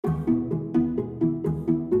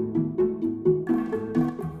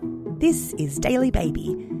This is Daily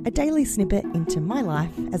Baby, a daily snippet into my life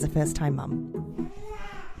as a first-time mum.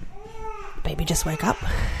 Baby just woke up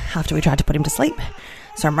after we tried to put him to sleep,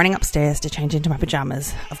 so I'm running upstairs to change into my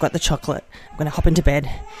pyjamas. I've got the chocolate. I'm going to hop into bed,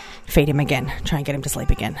 feed him again, try and get him to sleep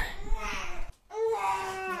again.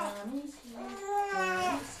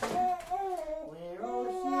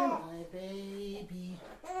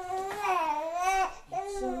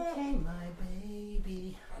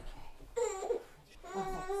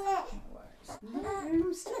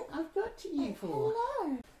 I've got to you for.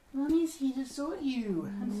 Hello. Mummy's here to sort you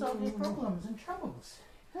and solve your problems and troubles.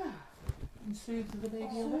 And soothe the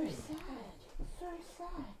baby away. So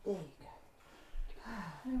sad. There you go.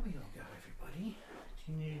 There we all go, everybody.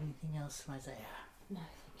 Do you need anything else from Isaiah? No,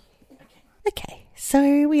 thank you. Okay,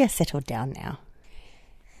 so we are settled down now.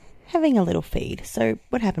 Having a little feed. So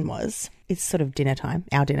what happened was, it's sort of dinner time,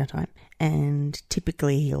 our dinner time, and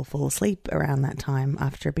typically he'll fall asleep around that time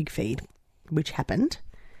after a big feed, which happened.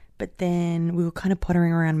 But then we were kind of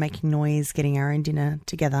pottering around making noise, getting our own dinner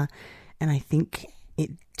together, and I think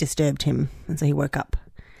it disturbed him, and so he woke up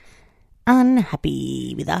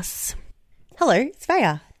unhappy with us. Hello, it's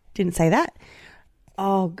Vaya. Didn't say that.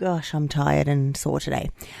 Oh gosh, I'm tired and sore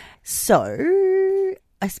today. So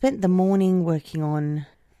I spent the morning working on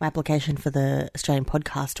my application for the Australian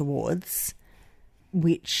Podcast Awards,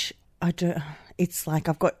 which it's like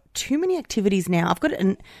I've got too many activities now. I've got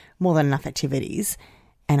more than enough activities,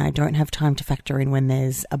 and I don't have time to factor in when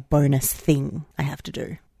there's a bonus thing I have to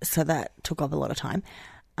do. So that took up a lot of time.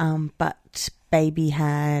 But baby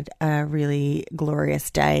had a really glorious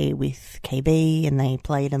day with KB, and they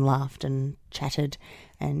played and laughed and chatted,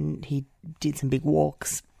 and he did some big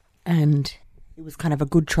walks. And it was kind of a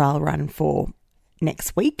good trial run for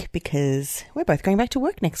next week because we're both going back to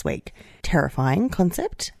work next week. Terrifying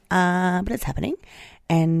concept, but it's happening.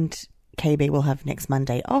 And KB will have next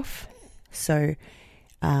Monday off. So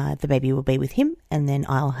the baby will be with him, and then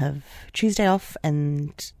I'll have Tuesday off,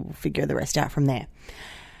 and we'll figure the rest out from there.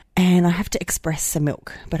 And I have to express some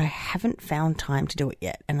milk, but I haven't found time to do it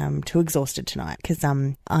yet, and I'm too exhausted tonight because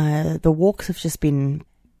the walks have just been,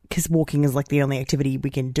 because walking is like the only activity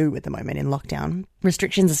we can do at the moment in lockdown.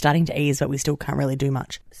 Restrictions are starting to ease, but we still can't really do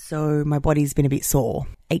much. So my body's been a bit sore,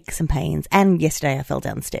 aches and pains, and yesterday I fell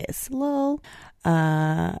downstairs. Lol.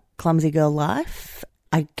 Clumsy girl life.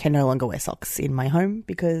 I can no longer wear socks in my home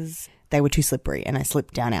because they were too slippery and I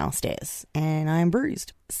slipped down our stairs and I'm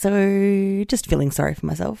bruised. So just feeling sorry for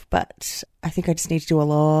myself, but I think I just need to do a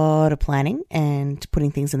lot of planning and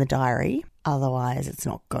putting things in the diary. Otherwise it's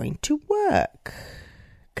not going to work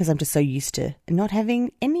because I'm just so used to not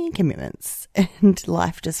having any commitments and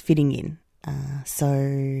life just fitting in.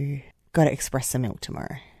 So got to express some milk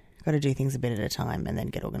tomorrow. Got to do things a bit at a time and then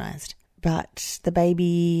get organised. But the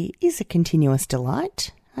baby is a continuous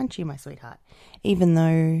delight, aren't you, my sweetheart? Even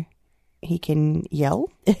though he can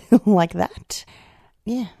yell like that,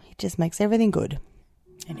 yeah, he just makes everything good.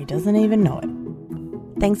 And he doesn't even know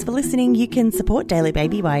it. Thanks for listening. You can support Daily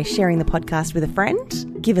Baby by sharing the podcast with a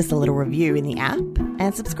friend, give us a little review in the app,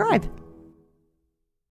 and subscribe.